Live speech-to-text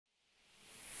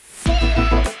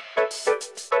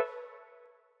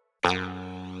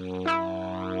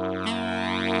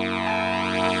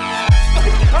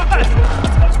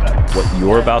What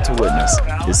you're about to witness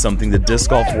is something the disc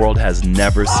golf world has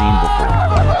never seen before.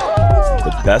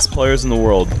 The best players in the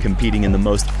world competing in the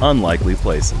most unlikely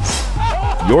places.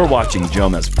 You're watching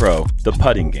JomezPro, the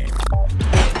putting game.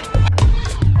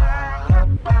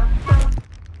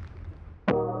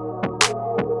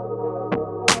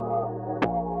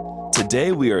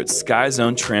 Today we are at Sky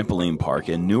Zone Trampoline Park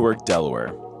in Newark,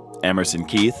 Delaware. Emerson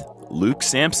Keith, Luke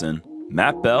Samson,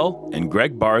 Matt Bell, and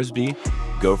Greg Barsby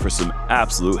go for some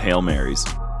absolute Hail Marys.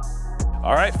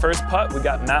 All right, first putt, we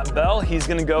got Matt Bell. He's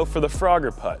gonna go for the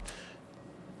Frogger putt.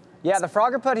 Yeah, the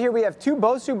Frogger putt here, we have two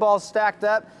Bosu balls stacked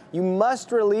up. You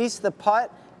must release the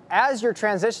putt as you're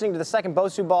transitioning to the second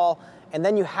Bosu ball, and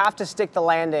then you have to stick the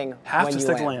landing when you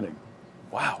stick land. the landing.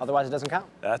 Wow. Otherwise, it doesn't count.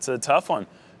 That's a tough one.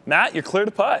 Matt, you're clear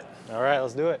to putt. All right,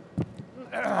 let's do it.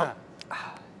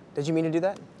 Did you mean to do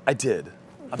that? I did.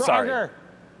 I'm sorry.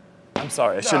 I'm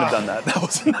sorry, I shouldn't have done that. That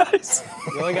was nice.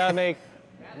 You only gotta make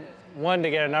one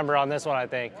to get a number on this one, I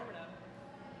think.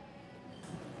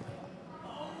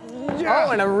 Yeah.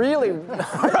 Oh, and a really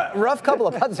rough couple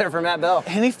of putts there for Matt Bell.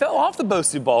 And he fell off the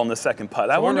Bosu ball in the second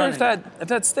putt. I wonder if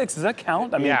that sticks. Does that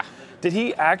count? I mean, did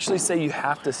he actually say you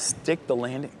have to stick the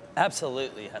landing?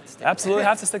 Absolutely have to stick. Absolutely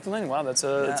have to stick the landing. Wow, that's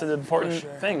an important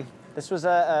thing. This was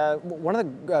one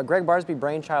of the Greg Barsby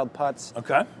brainchild putts.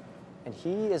 Okay. And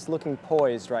he is looking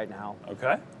poised right now.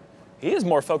 Okay. He is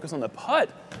more focused on the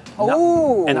putt.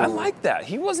 Oh! And I like that.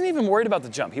 He wasn't even worried about the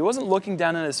jump. He wasn't looking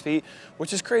down at his feet,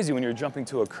 which is crazy when you're jumping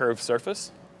to a curved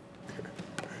surface.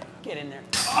 Get in there.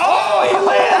 Oh, he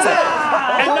lands it!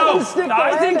 And no,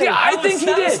 I think he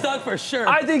did. Stuck for sure.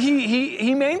 I think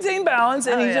he maintained balance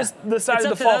and he just decided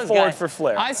to fall forward for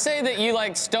flair. I say that you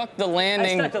like stuck the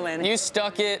landing. I stuck the landing. You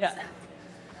stuck it. Yeah.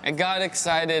 And got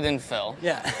excited and fell.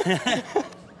 Yeah.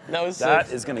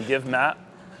 That is going to give Matt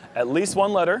at least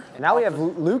one letter. And now we have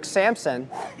Luke Samson.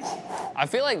 I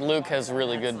feel like Luke has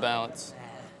really good balance.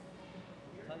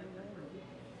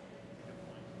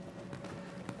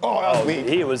 Oh, that was weak.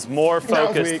 He was more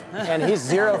focused. And he's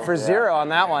 0 for 0 on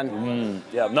that one.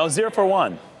 Yeah, no, 0 for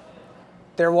 1.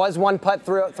 There was one putt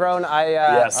thrown.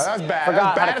 Yes. Oh, that was bad. Forgot that was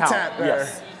how to bad count. attempt there.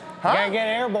 Yes. Huh? You gotta get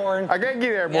airborne. I gotta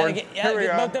get airborne. Here we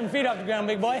go. Both them feet off the ground,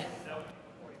 big boy.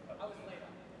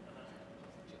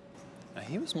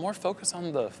 He was more focused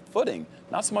on the footing,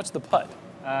 not so much the putt.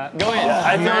 Go ahead. Yeah,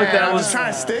 I feel like that I'm was just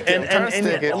trying to stick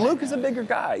it. And Luke is a bigger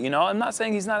guy, you know. I'm not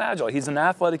saying he's not agile. He's an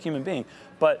athletic human being.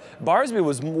 But Barsby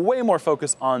was way more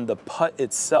focused on the putt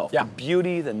itself. Yeah. The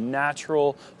beauty, the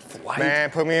natural flight. Man,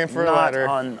 put me in for a not ladder.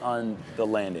 on the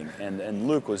landing. And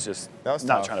Luke was just not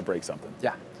tough. trying to break something.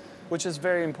 Yeah. Which is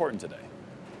very important today.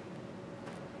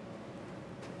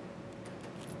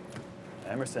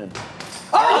 Emerson.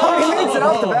 Oh, he hits it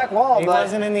off the back wall. He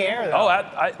wasn't in the air, though. Oh,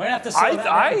 We're gonna have to slow that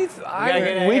down.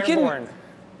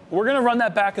 We're gonna run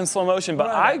that back in slow motion, but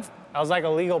That was like a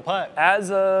legal putt. as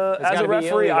a referee,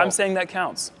 illegal. I'm saying that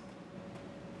counts.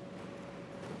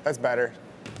 That's better.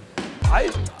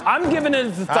 I'm giving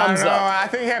it the thumbs up. I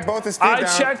think he had both his feet down.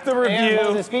 I checked the And both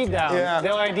review. his feet down. Yeah.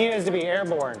 The idea is to be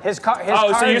airborne.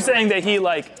 Oh, so you're saying that he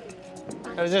like?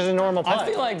 It was just a normal putt. I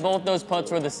feel like both those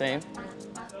putts were the same.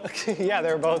 Yeah,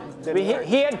 they were both.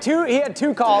 He had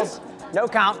two calls, no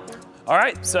count. All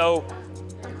right, so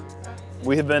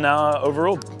we have been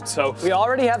overruled. So We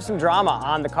already have some drama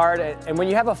on the card, and when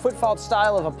you have a foot fault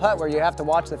style of a putt where you have to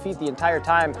watch the feet the entire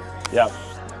time, yeah.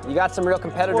 you got some real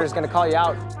competitors going to call you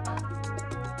out.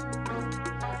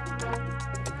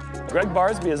 Greg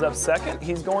Barsby is up second.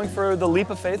 He's going for the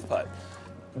leap of faith putt.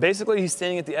 Basically, he's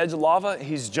standing at the edge of lava.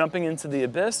 He's jumping into the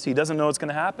abyss. He doesn't know what's going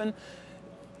to happen.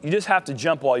 You just have to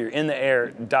jump while you're in the air,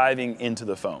 diving into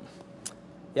the foam.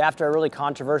 Yeah, after a really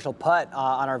controversial putt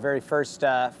on our very first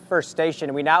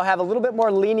station, we now have a little bit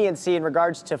more leniency in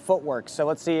regards to footwork. So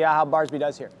let's see how Barsby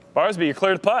does here. Barsby, you're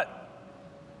clear to putt.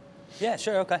 Yeah,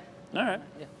 sure, okay. All right.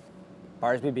 Yeah.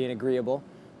 Barsby being agreeable.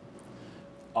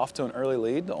 Off to an early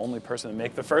lead, the only person to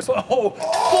make the first one. Oh,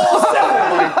 full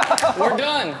send! We're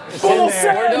done. Full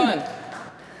send! We're done.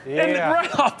 Yeah. And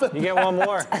right off the You get one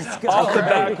more. off the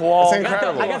back wall. That's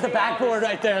incredible. I got the backboard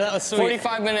right there. That was sweet.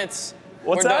 45 minutes.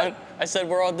 What's we're that? Done. I said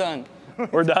we're all done.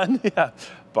 We're done? Yeah.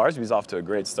 Barsby's off to a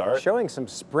great start. Showing some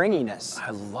springiness.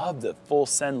 I love the full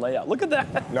send layout. Look at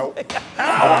that. Nope.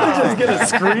 I want to just get a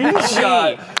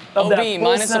screenshot of that full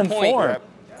minus a send point. form.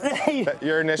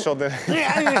 Your initial did.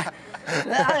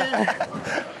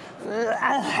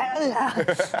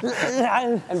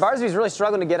 And Barsby's really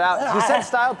struggling to get out. He said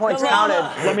style points counted.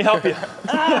 Let me help you.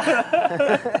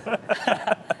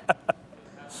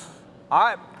 All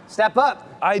right, step up.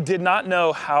 I did not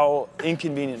know how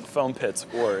inconvenient foam pits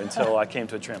were until I came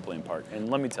to a trampoline park. And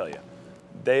let me tell you,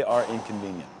 they are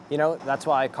inconvenient. You know, that's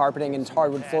why carpeting and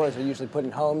hardwood floors are usually put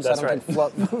in homes. That's so I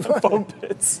don't think foam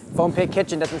pits. foam pit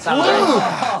kitchen doesn't sound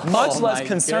great. Much less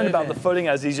concerned about the footing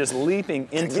as he's just leaping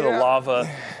into the lava.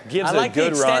 Gives I like it a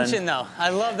good the run. extension, though. I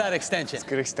love that extension. It's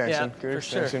good extension. Yeah, good for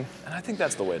extension. Sure. And I think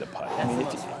that's the way to putt. I mean,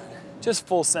 just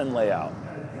full send layout.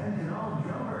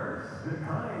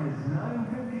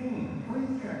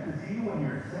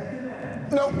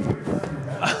 Nope.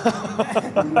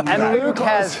 And Luke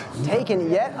has taken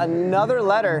yet another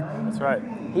letter. That's right.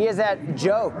 He is at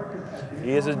Joe.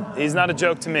 He's not a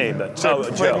joke to me, but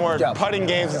Play more Joe. putting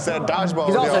games instead of dodgeball.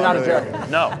 He's also not a earlier. joke.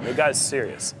 No, the guy's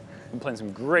serious. Been playing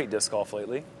some great disc golf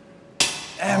lately.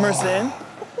 Emerson,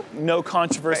 no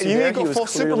controversy You there. need to He go was full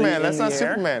clearly Superman. in That's the not air.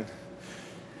 Superman.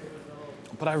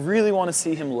 But I really want to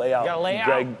see him lay out gotta lay out.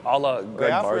 Greg, a la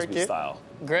Greg out for it, Barsby kid. style.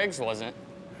 Greg's wasn't.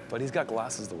 But he's got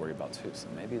glasses to worry about too, so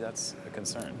maybe that's a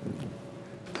concern.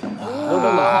 A little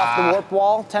bit low off the warp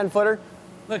wall, 10-footer.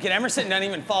 Look, and Emerson doesn't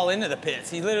even fall into the pits.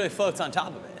 He literally floats on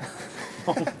top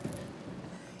of it.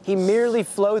 He merely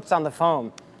floats on the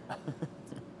foam.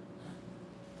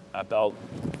 That belt.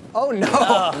 Oh no!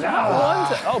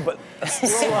 But a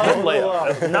good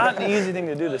layup. Not an easy thing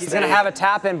to do to He's gonna have a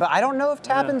tap in, but I don't know if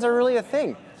tap ins are really a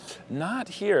thing. Not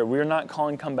here. We're not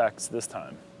calling comebacks this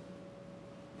time.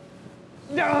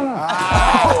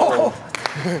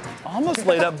 Almost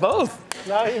laid up both.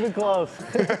 Not even close.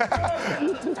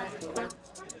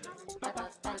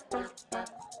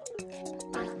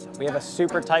 We have a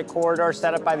super tight corridor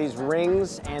set up by these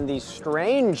rings and these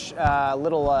strange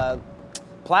little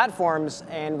platforms,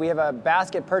 and we have a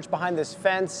basket perched behind this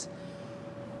fence.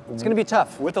 It's gonna be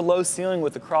tough. With a low ceiling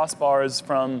with the crossbars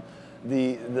from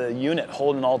the unit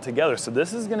holding all together. So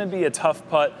this is gonna be a tough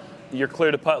putt. You're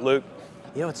clear to putt, Luke.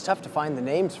 You know, it's tough to find the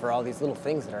names for all these little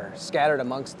things that are scattered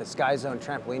amongst the Sky Zone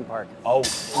trampoline park. Oh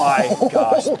my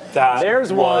gosh, that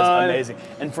There's was one. amazing.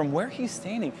 And from where he's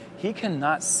standing, he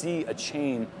cannot see a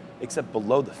chain except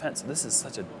below the fence. So this is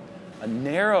such a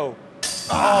narrow,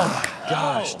 oh my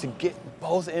gosh, to get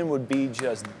both in would be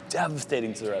just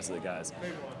devastating to the rest of the guys.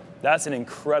 That's an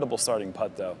incredible starting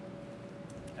putt though.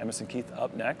 Emerson Keith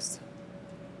up next.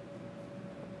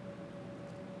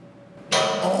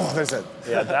 Oh, there's a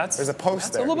There's a post that's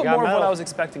there. a little bit got more of what metal. I was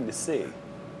expecting to see.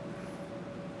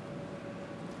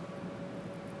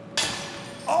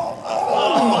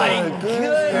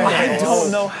 I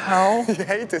don't know how, You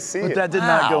hate to see but it. that did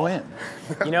not go in.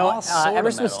 You know, All sort of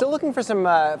Emerson was metal. still looking for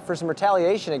some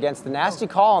retaliation against the nasty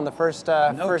call on the first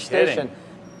first kidding. station.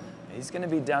 He's going to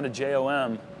be down to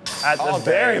JOM at the All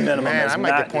very day. minimum. Man, as I might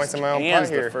Matt get points just on my own cans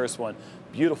putt here. the first one.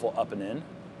 Beautiful up and in.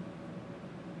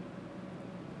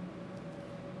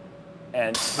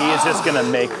 And he is just going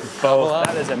to make both.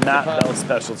 That is a Matt Bell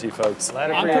specialty, folks.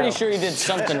 I'm pretty sure he did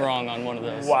something wrong on one of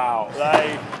those. Wow.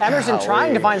 Emerson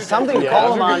trying to find something to Yeah, call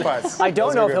those him are on. good putts. I don't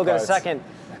Those know are if he'll good get a putts. second.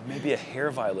 Maybe a hair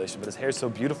violation, but his hair is so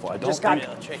beautiful. I don't Just got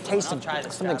think- a taste of try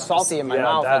this, something Scott. salty in my Yeah,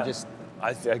 mouth. that-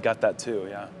 I I got that too,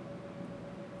 yeah.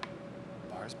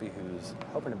 Barsby, who's...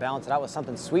 hoping to balance it out with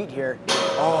something sweet here.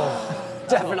 Oh,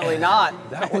 definitely not.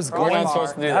 That was We're great. not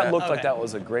supposed to do That that. looked like Okay. that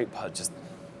was a great putt, just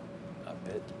a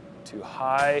bit too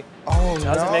high. Oh,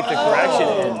 Doesn't make the correction,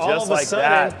 and all just of a like sudden-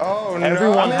 that, Oh, no.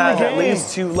 everyone I'm in the has at game.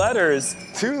 least 2 letters.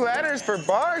 2 letters for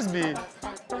Barsby.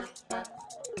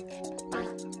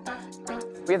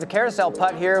 We have the carousel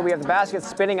putt here. We have the basket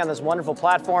spinning on this wonderful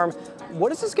platform.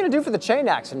 What is this going to do for the chain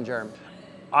action, Jerm?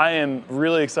 I am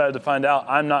really excited to find out.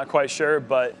 I'm not quite sure,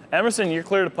 but Emerson, you're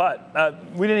clear to putt.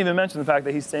 We didn't even mention the fact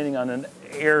that he's standing on an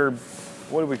air,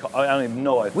 what do we call, I don't even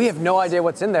know. We have no idea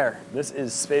what's in there. This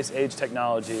is space age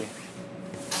technology.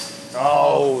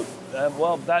 Oh,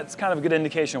 well, that's kind of a good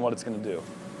indication of what it's going to do.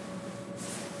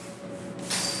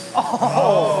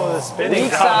 Oh, the spinning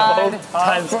Weak side. both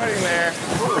times. Putting there.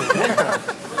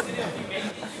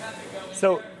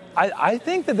 So I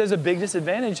think that there's a big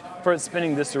disadvantage for it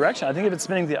spinning this direction. I think if it's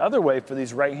spinning the other way for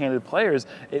these right-handed players,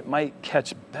 it might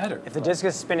catch better. If the disc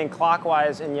is spinning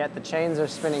clockwise and yet the chains are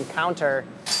spinning counter,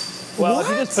 Well, if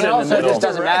you just put it it in the also middle. just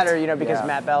doesn't matter, you know, because Yeah.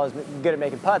 Matt Bell is good at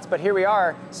making putts. But here we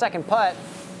are, second putt,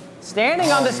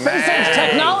 standing on the space age man.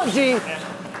 technology.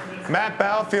 Matt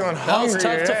Bell feeling That hungry was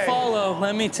tough today. to follow,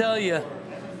 let me tell you.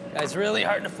 That's really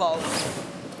hard to follow.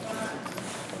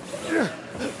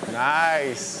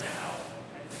 Nice.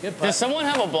 Good putt. Does someone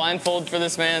have a blindfold for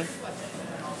this man?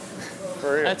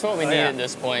 For real. That's what we need at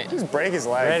this point. Just break his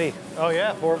leg. Ready. Oh,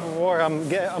 yeah, 4 for 4.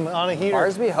 I'm on a heater.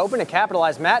 Barsby hoping to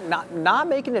capitalize. Matt not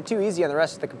making it too easy on the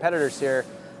rest of the competitors here.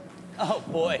 Oh,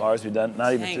 boy. Barsby done,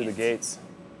 not even Dang through the it. gates.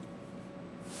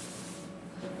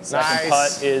 Second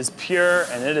putt is pure,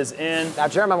 and it is in. Now,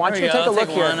 Jerm, I want you to take a look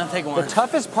here. I'll take one. The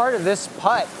toughest part of this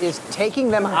putt is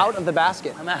taking them out of the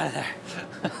basket. I'm out of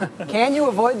there. Can you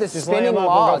avoid the Just spinning lay 'em up and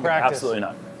log? go practice. Absolutely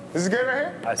not. This is good right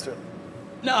here? I still.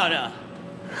 No.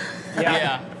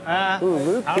 Yeah. Ooh,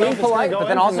 Luke I don't know being if it's gonna polite, go but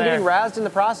then in also from getting there. razzed in the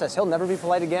process. He'll never be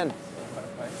polite again.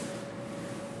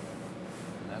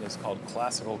 That is called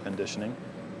classical conditioning.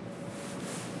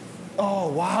 Oh,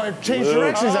 wow, it changed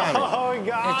directions on me. Oh, It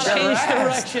God. changed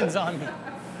directions on me.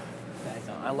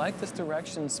 I like this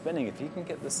direction spinning. If you can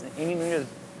get this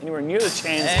anywhere near the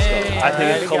chains, Hey, I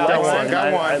think it collects one, in.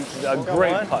 got one. A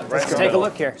great putt. Right Let's take a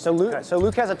look here. So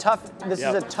Luke has a tough. This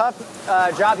is a tough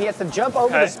job. He has to jump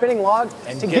over the spinning log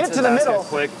to get to the basket middle.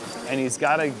 quick, and he's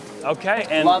got to. Okay,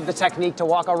 and Love the technique to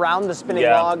walk around the spinning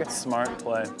yeah, log. smart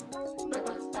play.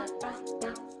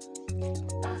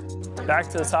 Back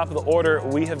to the top of the order,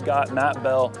 we have got Matt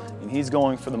Bell, and he's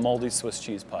going for the moldy Swiss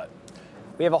cheese putt.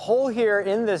 We have a hole here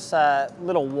in this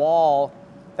little wall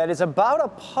that is about a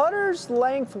putter's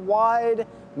length wide,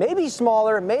 maybe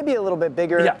smaller, maybe a little bit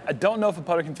bigger. Yeah, I don't know if a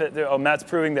putter can fit there. Oh, Matt's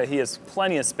proving that he has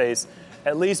plenty of space,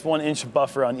 at least 1 inch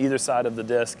buffer on either side of the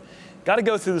disc. Got to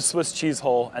go through the Swiss cheese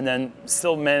hole and then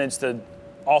still manage to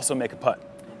also make a putt.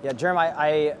 Yeah, Jerm,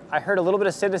 I heard a little bit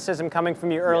of cynicism coming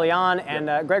from you early on,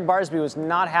 and Greg Barsby was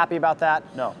not happy about that.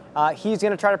 No. He's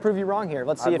going to try to prove you wrong here.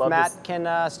 Let's see I'd if love Matt this.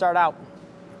 can start out.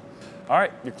 All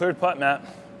right, you're cleared putt, Matt.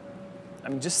 I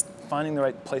mean, just finding the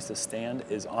right place to stand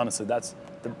is honestly, that's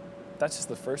just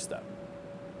the first step.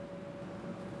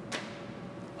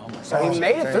 Oh my So gosh. he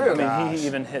made it through. I mean, he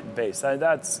even hit base.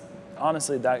 That's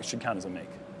honestly, that should count as a make,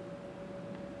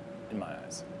 in my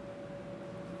eyes.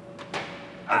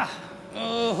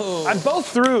 I'm both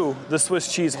through the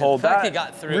Swiss cheese hole. The fact That he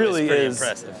got through really is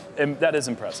pretty is impressive. That is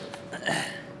impressive.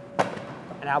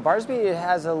 And now Barsby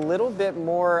has a little bit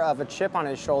more of a chip on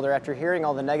his shoulder after hearing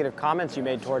all the negative comments you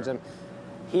made towards him.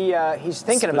 He's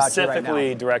thinking about you right Specifically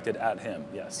now. directed at him,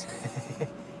 yes.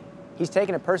 He's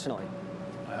taking it personally.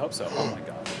 I hope so. Oh my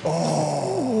God.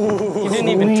 You didn't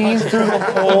even touch it.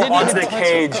 Hole onto the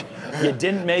cage. You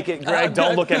didn't make it, Greg.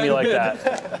 Don't look at me like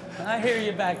that. I hear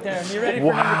you back there. You ready for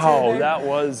Wow, number 2? that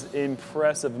was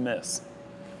impressive miss.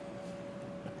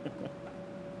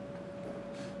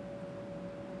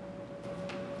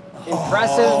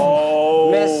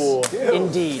 Impressive miss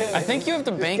indeed. I think you have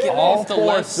to bank it All off the four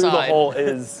left through the side. hole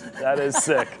that is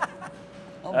sick.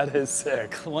 That is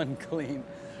sick. One clean.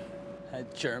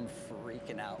 Had Jerm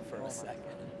freaking out for a second.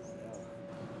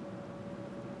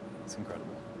 It's incredible.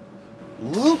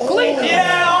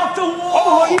 Yeah, off the wall.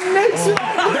 Oh, he makes it!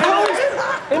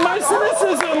 And my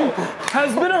cynicism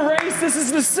has been erased. This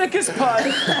is the sickest putt.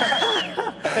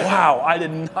 Wow, I did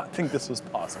not think this was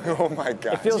possible. Oh my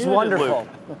God. It feels wonderful.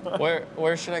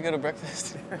 Where should I go to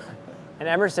breakfast? And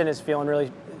Emerson is feeling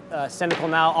really cynical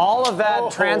now. All of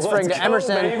that transferring to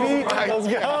Emerson. Baby. Let's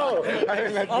go.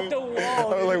 Off the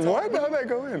wall. I was like, what? How'd that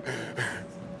go in?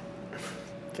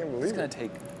 Can't believe It's it. going to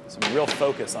take some real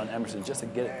focus on Emerson just to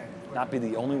get it, not be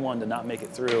the only one to not make it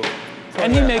through.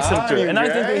 And he makes it through. And I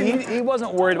think that he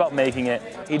wasn't worried about making it.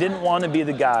 He didn't want to be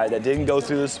the guy that didn't go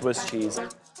through the Swiss cheese.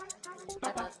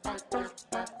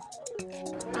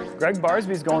 Greg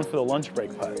Barsby's going for the lunch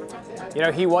break putt. You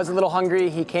know, he was a little hungry.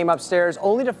 He came upstairs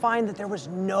only to find that there was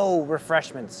no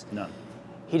refreshments. None.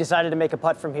 He decided to make a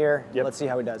putt from here. Yep. Let's see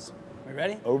how he does. We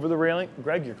ready? Over the railing.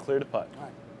 Greg, you're clear to putt. All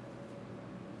right.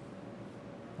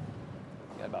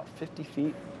 You got about 50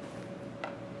 feet.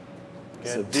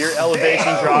 Severe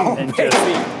elevation drop and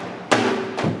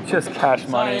just cash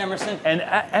money. Sorry, Emerson. And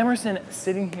Emerson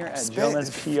sitting here at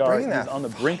Jomez PR, bring he's that on the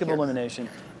brink of elimination,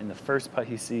 and the first putt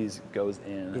he sees goes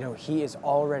in. You know, he is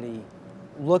already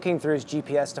looking through his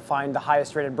GPS to find the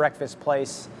highest rated breakfast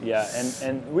place. Yeah,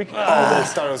 and we can call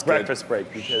this thought it was breakfast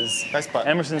break because Nice putt.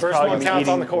 Emerson's First probably one going to be counts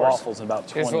on eating the course. waffles in about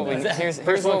 20 Here's what we minutes. here's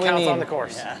First what one we counts need. on the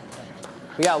course. Yeah.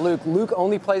 We got Luke. Luke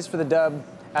only plays for the dub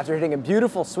after hitting a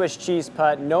beautiful Swiss cheese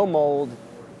putt, no mold.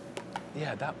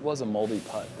 Yeah, that was a moldy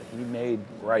putt that he made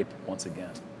ripe once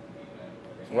again.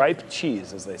 Ripe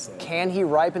cheese, as they say. Can he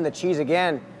ripen the cheese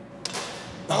again?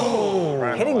 Oh,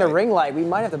 hitting the ring light. We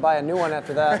might have to buy a new one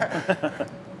after that.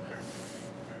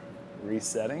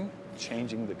 Resetting,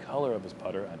 changing the color of his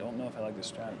putter. I don't know if I like this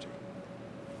strategy.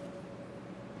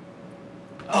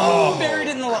 Oh, buried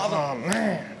in the lava. Oh,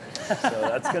 man. So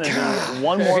that's going to be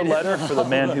one more letter for the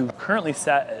man who currently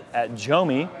sat at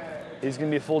Jomey. He's going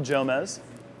to be a full Jomez.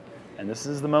 And this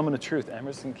is the moment of truth.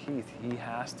 Emerson Keith, he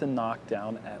has to knock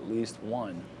down at least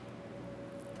one.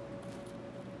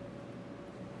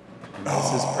 And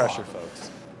this is pressure, folks.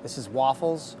 This is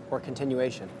waffles or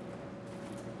continuation.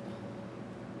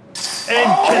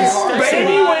 And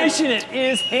continuation finish, and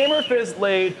it is hammer fist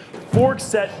laid, fork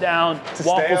set down,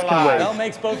 waffles can wait. Bell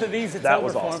makes both of these, it's That over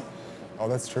was for awesome. him. Oh,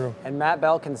 that's true. And Matt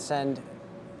Bell can send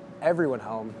everyone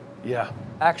home. Yeah.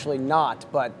 Actually not,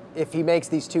 but if he makes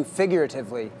these two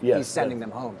figuratively, Yes, he's sending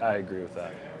them home. I agree with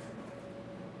that.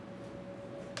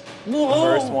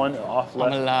 First one off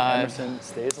left, alive. Emerson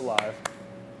stays alive,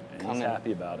 and he's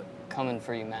happy about it. Coming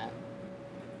for you, Matt.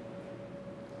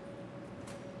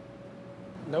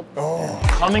 Nope.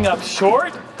 Coming up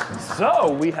short,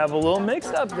 so we have a little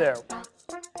mix-up there.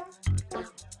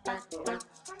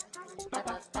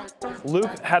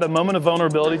 Luke had a moment of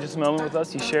vulnerability just a moment with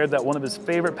us. He shared that one of his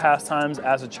favorite pastimes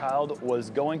as a child was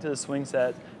going to the swing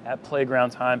set at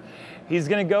playground time. He's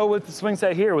gonna go with the swing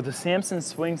set here with the Samson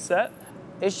swing set.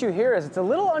 Issue here is it's a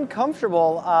little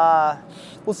uncomfortable.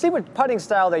 We'll see what putting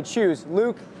style they choose.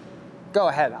 Luke, go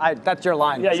ahead. That's your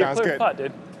line. Yeah, you're Sounds clear good. putt,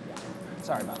 dude.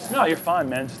 Sorry about that. No, you're fine,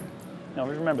 man. Just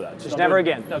remember that. Just don't never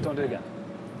do it. again. No, don't do it again.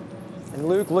 And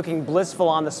Luke looking blissful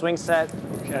on the swing set.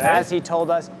 Okay. As he told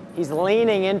us, he's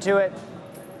leaning into it.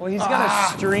 Well, he's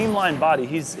got a streamlined body.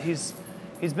 He's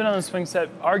been on the swing set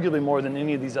arguably more than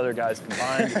any of these other guys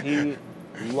combined. He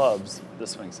loves the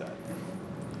swing set.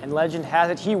 And legend has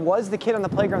it, he was the kid on the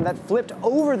playground that flipped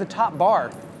over the top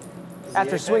bar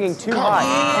after swinging too high.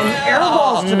 And air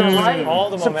balls to the right. All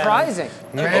the momentum. Surprising.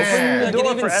 Man. The door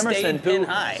Like it for even stayed Emerson, pin who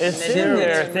high. is And sitting then there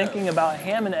it's- thinking about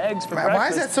ham and eggs for Why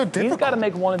breakfast. is that so He's difficult? got to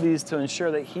make one of these to ensure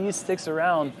that he sticks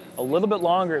around a little bit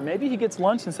longer. Maybe he gets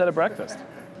lunch instead of breakfast.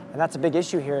 And that's a big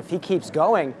issue here. If he keeps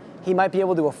going, he might be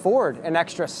able to afford an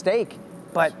extra steak.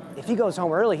 But if he goes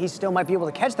home early, he still might be able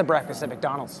to catch the breakfast at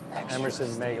McDonald's.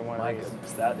 Emerson's making one My of these.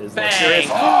 goodness, that is Bang. luxurious.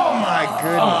 Oh my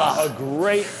goodness. A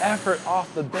great effort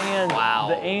off the band. Wow.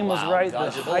 The aim was Wow. right.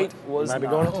 Dodge The a bullet. height was Might be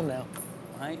not. going home now.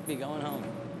 Might be going home.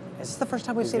 Is this the first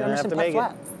time we've seen gonna have Emerson to putt make it.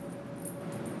 flat?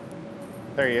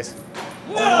 There he is.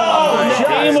 The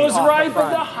aim was off the right, but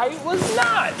front. the height was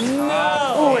not.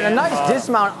 Oh, and a nice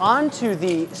dismount onto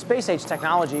the space age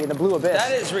technology in the blue abyss.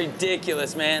 That is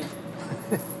ridiculous, man.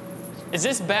 Is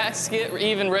this basket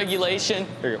even regulation?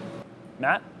 There you go.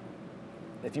 Matt,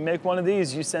 if you make one of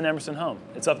these, you send Emerson home.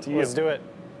 It's up to you. Let's do it.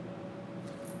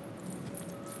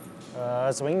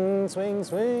 Swing, swing,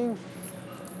 swing.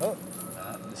 Oh,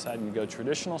 Deciding to go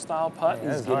traditional style putt. Yeah, He's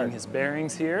that's getting hard. his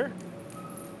bearings here.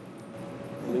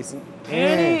 Releasing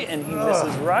Annie, and he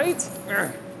misses right.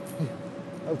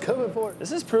 I'm coming for it.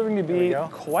 This is proving to we be go.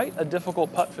 quite a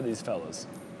difficult putt for these fellas.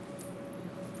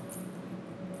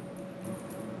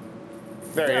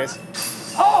 There he is.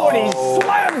 Oh, and he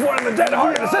slams one in the dead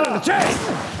heart of the center of the chest.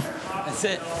 That's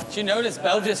it. Did you notice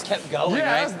Bell just kept going,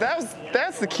 Yeah, right?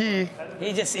 that's the key.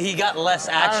 He got less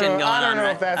action going on. I don't know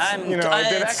right? if that's, did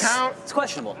that it's- count? It's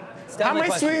questionable. It's How definitely many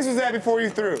questionable. swings was that before you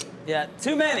threw? Yeah,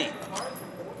 too many.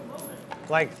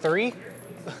 Like 3?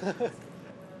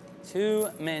 Too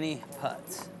many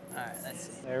putts. All right, let's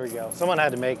see. There we go. Someone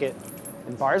had to make it.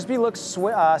 And Barsby looks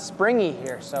springy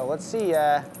here, so let's see.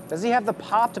 Does he have the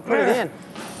pop to put it in?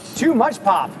 Too much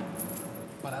pop.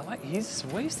 But I like, he's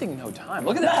wasting no time.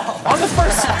 Look at that. On the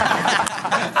first.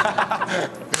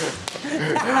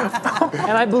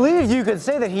 And I believe you could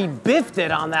say that he biffed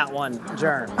it on that one,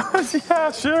 Jerm.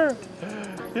 Yeah, sure.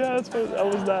 Yeah, that's what, that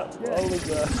was that.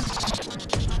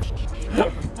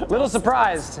 Little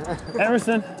surprised.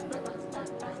 Emerson,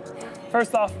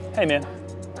 first off, hey man,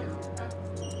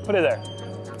 put it there.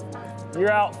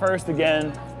 You're out first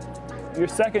again. Your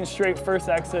second straight first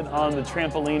exit on the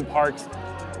trampoline parks.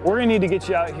 We're gonna need to get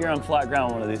you out here on flat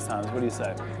ground one of these times. What do you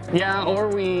say? Yeah, or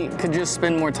we could just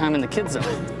spend more time in the kids'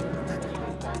 zone.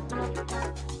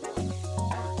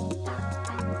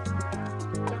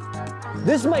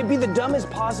 This might be the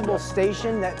dumbest possible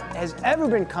station that has ever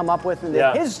been come up with in the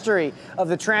Yeah. history of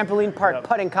the trampoline park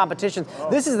putting competitions.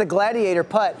 This is the gladiator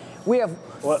putt. We have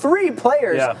What? 3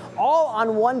 players Yeah. all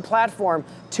on one platform,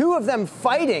 2 of them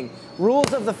fighting.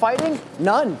 Rules of the fighting?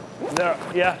 None. There,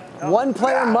 yeah. One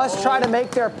player must try to make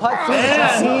their putt through the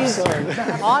trapeze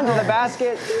onto the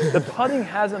basket. The putting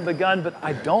hasn't begun, but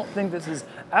I don't think this is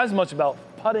as much about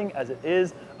putting as it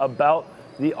is about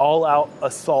the all-out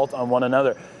assault on one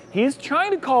another. He's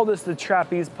trying to call this the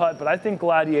trapeze putt, but I think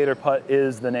gladiator putt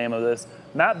is the name of this.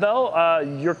 Matt Bell,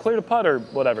 you're clear to putt or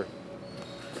whatever.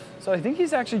 So I think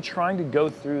he's actually trying to go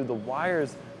through the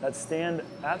wires that stand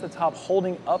at the top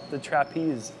holding up the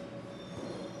trapeze.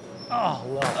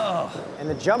 And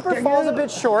the jumper falls a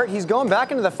bit short. He's going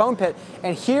back into the foam pit.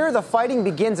 And here the fighting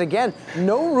begins again.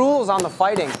 No rules on the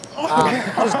fighting. And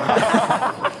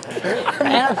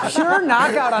a pure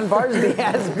knockout on Barsby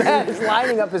as Matt is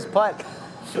lining up his putt.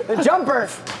 The jumper,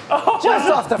 just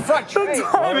off the front tray. The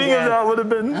timing of that would have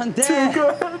been too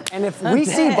good. And if we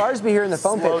see Barsby here in the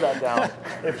foam Slow pit, that down.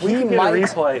 If we can get a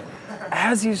replay,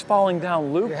 as he's falling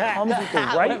down, Luke comes with the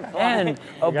right end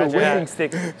of the winding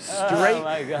stick straight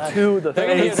to the They're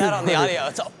gonna hear face. that on the audio.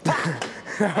 It's all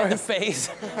in the face.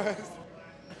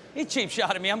 He cheap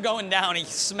shot at me. I'm going down. He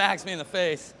smacks me in the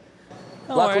face.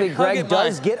 Don't luckily worry, Greg I'll get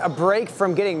does mine. get a break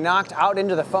from getting knocked out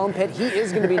into the foam pit. He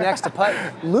is going to be next to putt.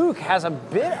 Luke has a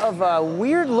bit of a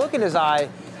weird look in his eye.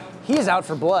 He is out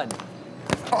for blood.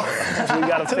 We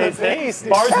got a face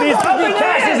hit. Barsby's up and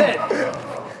catches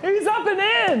in. He's up and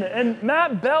in. And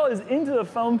Matt Bell is into the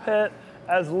foam pit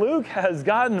as Luke has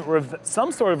gotten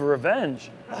some sort of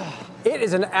revenge. It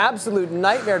is an absolute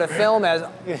nightmare to film as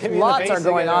lots are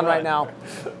going on right now.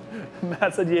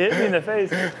 Matt said, you hit me in the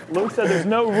face. Luke said there's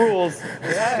no rules.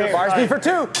 Barsby for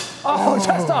two. Oh,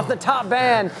 just off the top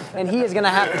band. And he is going to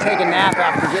have to take a nap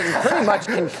after getting pretty much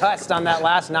concussed on that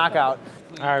last knockout.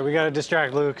 All right, we got to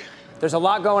distract Luke. There's a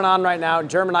lot going on right now.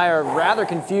 Jerm and I are rather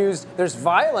confused. There's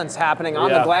violence happening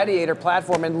on the Gladiator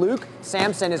platform, and Luke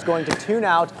Samson is going to tune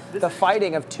out the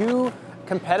fighting of two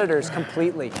competitors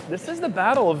completely. This is the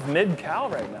battle of mid-Cal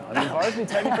right now. I mean, Barsby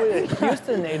technically a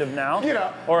Houston native now,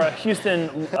 or a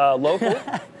Houston local,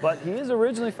 but he is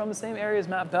originally from the same area as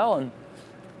Matt Bell, and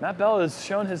Matt Bell has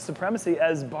shown his supremacy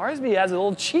as Barsby has a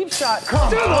little cheap shot through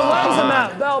the legs of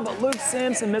Matt Bell, but Luke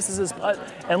Samson misses his putt.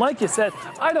 And like you said,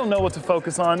 I don't know what to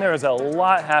focus on. There is a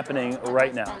lot happening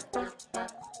right now.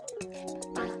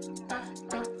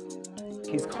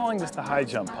 He's calling this the high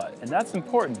jump putt, and that's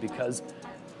important because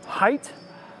height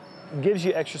gives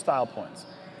you extra style points.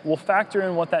 We'll factor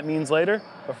in what that means later,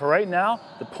 but for right now,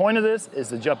 the point of this is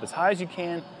to jump as high as you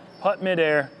can, putt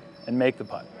midair, and make the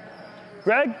putt.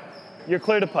 Greg, you're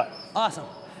clear to putt. Awesome.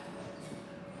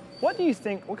 What do you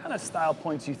think, what kind of style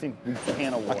points do you think we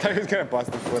can award? I thought he was going to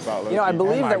bust the flip out. You know, I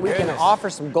believe that we can offer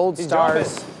some gold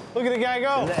stars. Look at the guy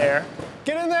go. In the air.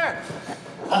 Get in there.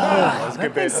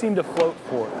 That thing seemed to float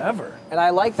forever. And I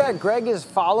like that Greg is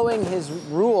following his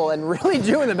rule and really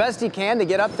doing the best he can to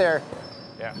get up there.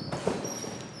 Yeah.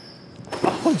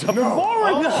 Oh, jumping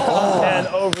forward. And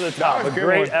over the top. A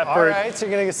great effort. All right, so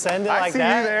you're going to send it like that?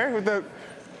 I see you there with the...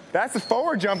 That's the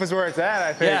forward jump is where it's at,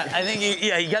 I think. Yeah, I think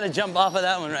you got to jump off of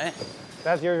that one, right?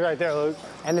 That's yours right there, Luke.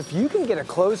 And if you can get a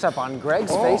close-up on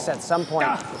Greg's face at some point,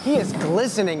 he is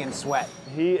glistening in sweat.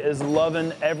 He is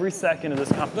loving every second of this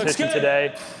competition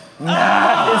today.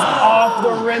 Matt is off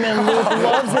the rim and Luke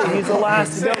loves it. He's the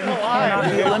last to go. He cannot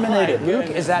be eliminated. Luke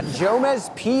is at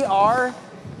JomezPro.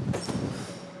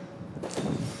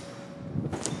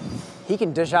 He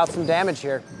can dish out some damage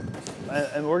here.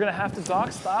 And we're going to have to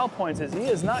dock style points as he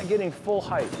is not getting full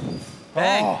height.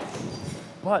 Bang.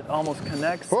 But almost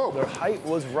connects. Their height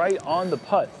was right on the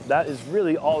putt. That is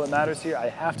really all that matters here. I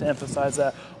have to emphasize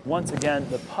that. Once again,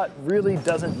 the putt really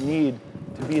doesn't need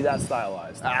to be that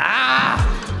stylized.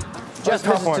 Just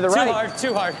misses to the right.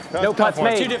 Too hard. No putts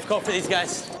made. Too difficult for these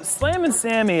guys. Slammin'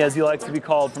 Sammy, as he likes to be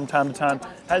called from time to time,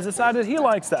 has decided he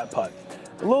likes that putt.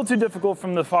 A little too difficult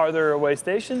from the farther away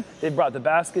station. They've brought the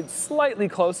basket slightly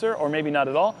closer, or maybe not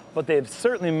at all, but they've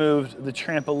certainly moved the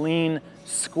trampoline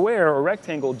square or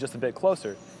rectangle just a bit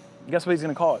closer. Guess what he's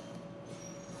gonna call it?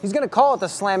 He's gonna call it the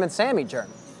Slammin' Sammy, Jerm.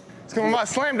 It's going to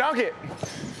slam dunk it.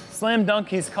 Slam dunk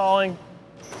he's calling.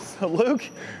 So Luke,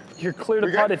 you're clear to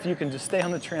putt if you can just stay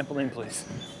on the trampoline, please.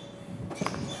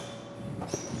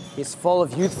 He's full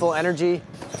of youthful energy.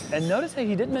 And notice how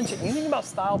he didn't mention anything about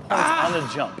style points on the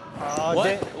jump.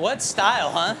 What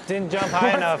style, huh? Didn't jump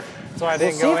high enough, so I We'll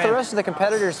didn't see go if the in. rest of the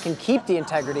competitors can keep the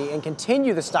integrity and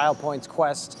continue the style points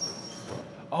quest.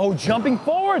 Oh, jumping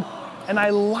forward. And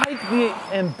I like the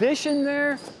ambition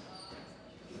there.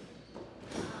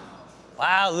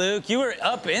 Wow, Luke, you were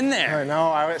up in there. I know,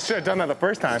 I should have done that the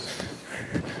first time.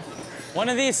 One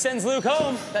of these sends Luke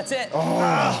home. That's it.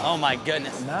 Oh my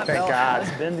goodness. Matt Thank Bell God.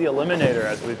 has been the eliminator,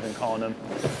 as we've been calling him.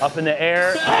 Up in the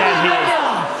air, and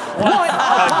he is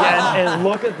again, and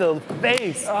look at the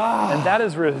face. And that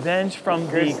is revenge from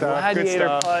the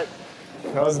Gladiator putt.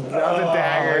 That was a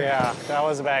dagger. Yeah, that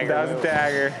was a banger. That was a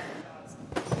dagger.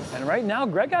 And right now,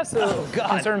 Greg has to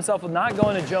concern himself with not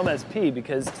going to JomezPro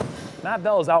because Matt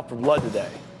Bell is out for blood today.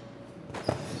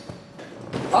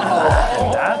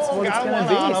 And that's what it's going to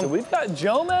be. So we've got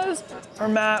Jomez for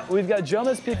Matt, we've got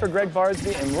JomezPro for Greg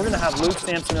Barsby, and we're going to have Luke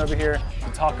Samson over here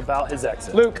to talk about his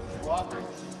exit. Luke,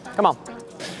 come on.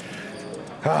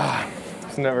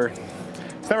 It's never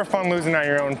fun losing on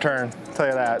your own turn, I'll tell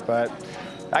you that. But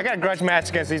I got a grudge match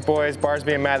against these boys,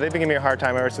 Barsby and Matt. They've been giving me a hard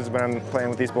time ever since I've been playing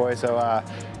with these boys. So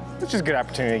it's just a good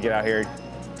opportunity to get out here.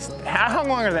 How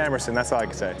longer than Emerson? That's all I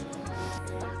can say.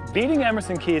 Beating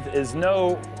Emerson Keith is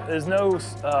no, I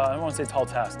don't want to say tall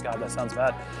task. God, that sounds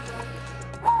bad.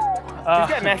 He's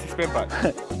got a nasty spin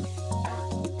putt.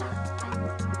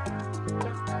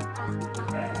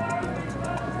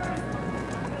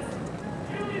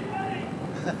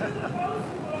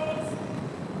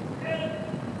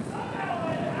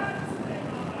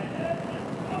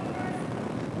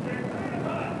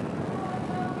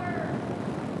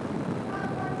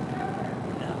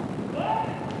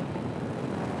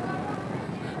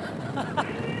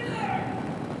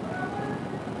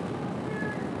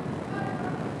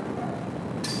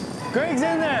 Greg's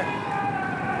in there.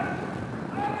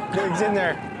 Greg's in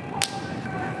there.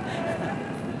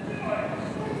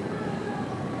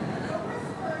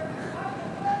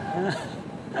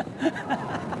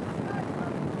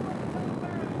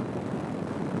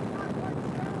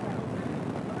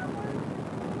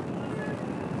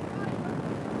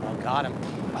 Oh, got him.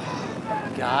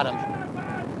 Got him.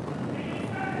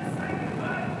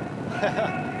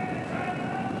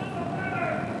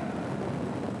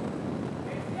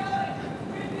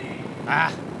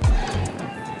 Ah.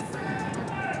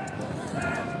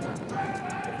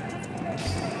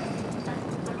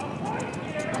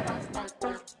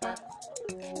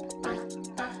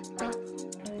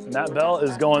 Matt Bell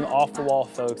is going off the wall,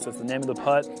 folks. That's the name of the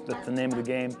putt. That's the name of the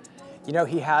game. You know,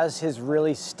 he has his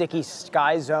really sticky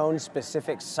Sky Zone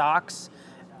specific socks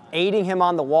aiding him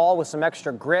on the wall with some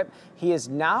extra grip. He is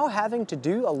now having to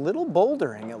do a little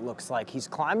bouldering, it looks like. He's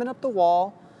climbing up the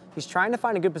wall. He's trying to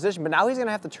find a good position, but now he's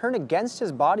gonna have to turn against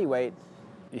his body weight.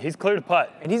 He's cleared a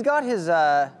putt. And he's got his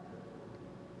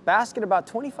basket about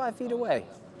 25 feet away.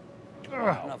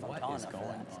 Got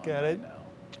it.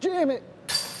 Jam it.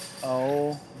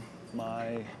 Oh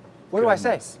my What do I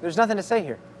say? goodness. There's nothing to say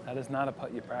here. That is not a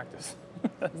putt you practice.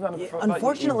 That's not a putt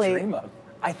Unfortunately, you dream of.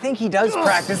 I think he does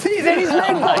practice these, and he's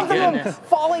made both of them goodness.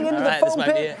 falling into All the right, this foam might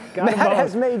be pit. it. Matt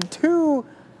has made 2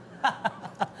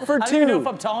 for 2. I don't even know if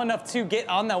I'm tall enough to get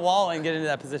on that wall and get into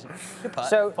that position. Good putt.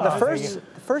 So the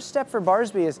first step for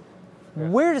Barsby is,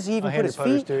 where does he even put his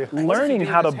feet? Learning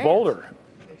how to boulder.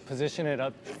 Position it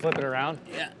up, flip it around.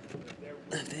 Yeah.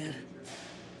 Left hand.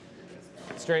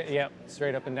 Straight, yep,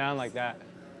 straight up and down like that.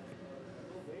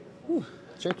 Ooh,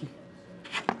 tricky.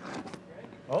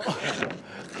 Oh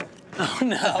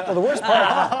no. Well, the worst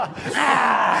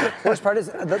part is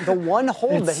the one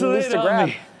hold that he needs to grab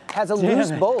has a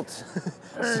loose bolt.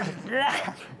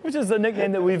 Which is the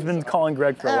nickname that we've been calling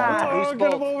Greg for a long time.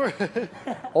 Get him over.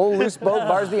 Old loose bolt,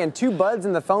 Barsby, and 2 buds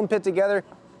in the foam pit together.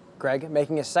 Greg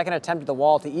making a second attempt at the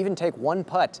wall to even take 1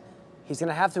 putt. He's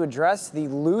gonna have to address the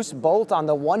loose bolt on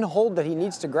the one hold that he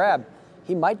needs to grab.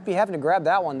 He might be having to grab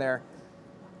that one there.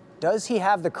 Does he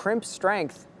have the crimp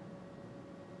strength?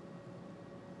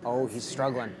 Oh, he's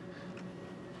struggling.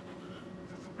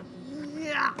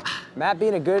 Yeah. Matt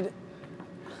being a good...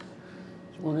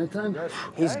 One at a time.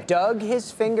 He's dug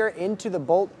his finger into the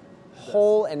bolt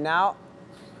hole and now...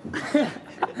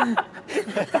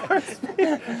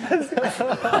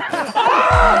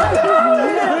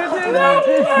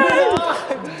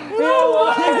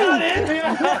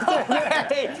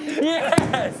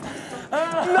 Yes!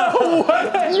 No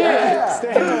way! Yeah.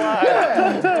 Staying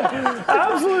alive.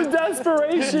 Absolute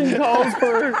desperation calls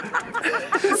for...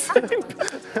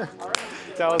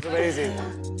 That was amazing.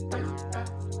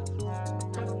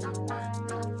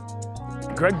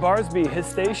 Greg Barsby, his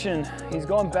station, he's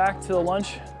going back to the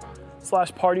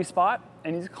lunch/party spot,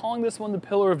 and he's calling this one the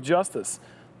pillar of justice.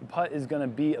 The putt is going to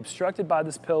be obstructed by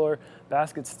this pillar,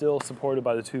 basket still supported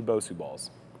by the 2 Bosu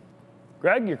balls.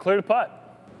 Greg, you're clear to putt.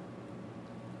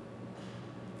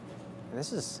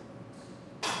 This is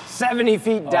 70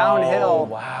 feet downhill.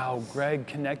 Oh, wow, Greg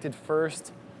connected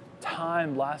first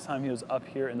time. Last time he was up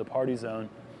here in the party zone.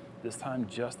 This time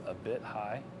just a bit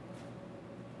high.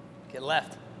 Get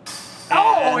left.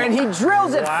 Oh, and he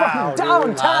drills it from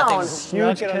downtown.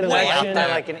 Huge connection.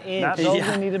 Like an inch. Matt Bell's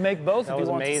gonna need to make both if he was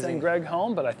wants to amazing. send Greg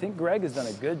home, but I think Greg has done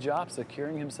a good job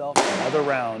securing himself another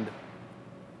round.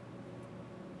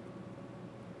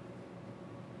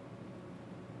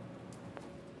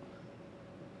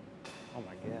 Oh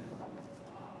my God.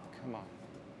 Come on.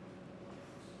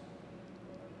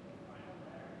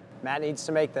 Matt needs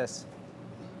to make this.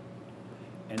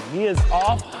 And he is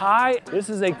off high. This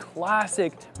is a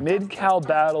classic mid-cal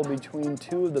battle between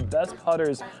 2 of the best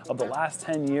putters of the last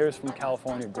 10 years from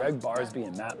California, Greg Barsby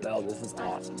and Matt Bell. This is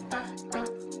awesome.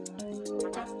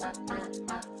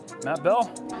 Matt Bell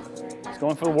is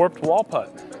going for the warped wall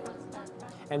putt.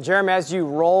 And Jerm, as you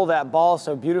roll that ball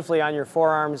so beautifully on your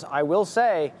forearms, I will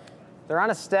say they're on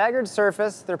a staggered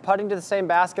surface. They're putting to the same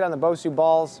basket on the Bosu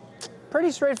balls.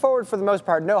 Pretty straightforward for the most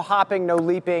part. No hopping, no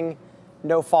leaping.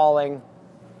 no falling,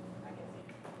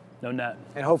 No net.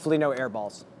 and hopefully no air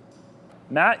balls.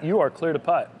 Matt, you are clear to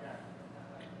putt.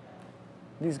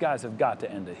 These guys have got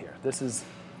to end it here. This is,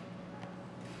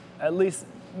 at least,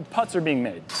 putts are being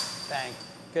made. Bang.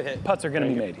 Good hit. Putts are going to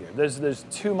be made here. There's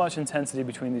too much intensity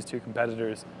between these two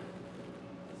competitors.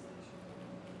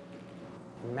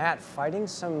 Matt fighting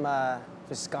some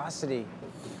viscosity.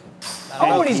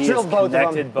 Oh, and he's drilled both of them.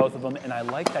 Connected both of them, and I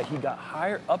like that he got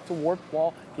higher up the warped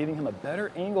wall, giving him a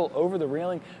better angle over the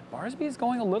railing. Barsby is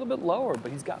going a little bit lower,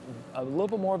 but he's got a little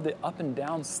bit more of the up and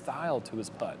down style to his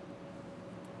putt.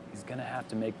 He's gonna have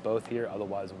to make both here,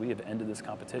 otherwise we have ended this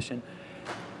competition.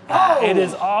 Oh! It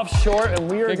is off short, and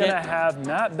we are gonna have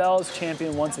Matt Bell as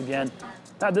champion once again.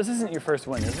 Matt, this isn't your first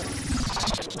win, is it?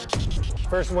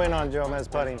 First win on Jomez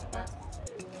putting.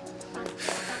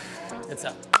 It's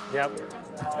up. Yep.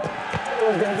 It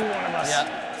was going to be one of us.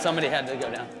 Yeah, somebody had to go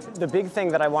down. The big thing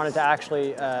that I wanted to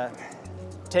actually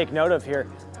take note of here,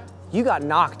 you got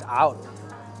knocked out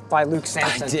by Luke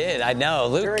Samson. I did, I know.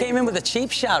 Luke came in with a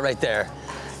cheap shot right there.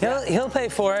 He'll pay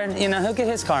for it, you know, he'll get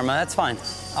his karma, that's fine.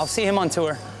 I'll see him on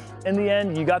tour. In the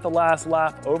end, you got the last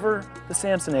lap over the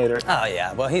Samsonator. Oh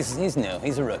yeah, well he's new,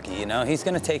 he's a rookie, you know. He's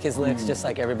gonna take his licks just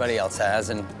like everybody else has,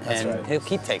 and right. He'll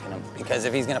keep taking them, because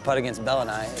if he's gonna putt against Bell and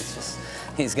I, it's just,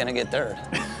 he's gonna get third.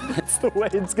 It's the way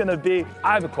it's gonna be.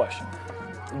 I have a question.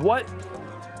 What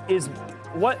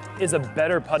is a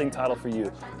better putting title for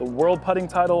you? The World Putting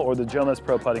title or the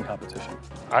JomezPro putting competition?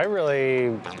 I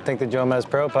really think the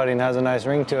JomezPro putting has a nice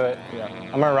ring to it. Yeah.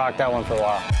 I'm going to rock that one for a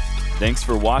while. Thanks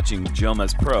for watching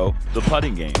JomezPro, the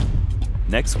putting game.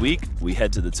 Next week, we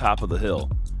head to the top of the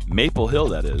hill. Maple Hill,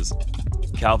 that is.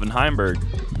 Calvin Heimberg,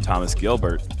 Thomas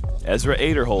Gilbert, Ezra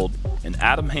Aderhold, and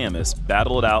Adam Hammis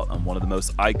battle it out on one of the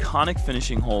most iconic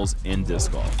finishing holes in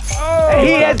disc golf. And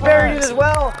he has buried it as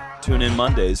well. Tune in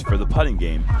Mondays for the putting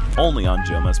game, only on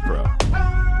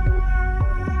JomezPro.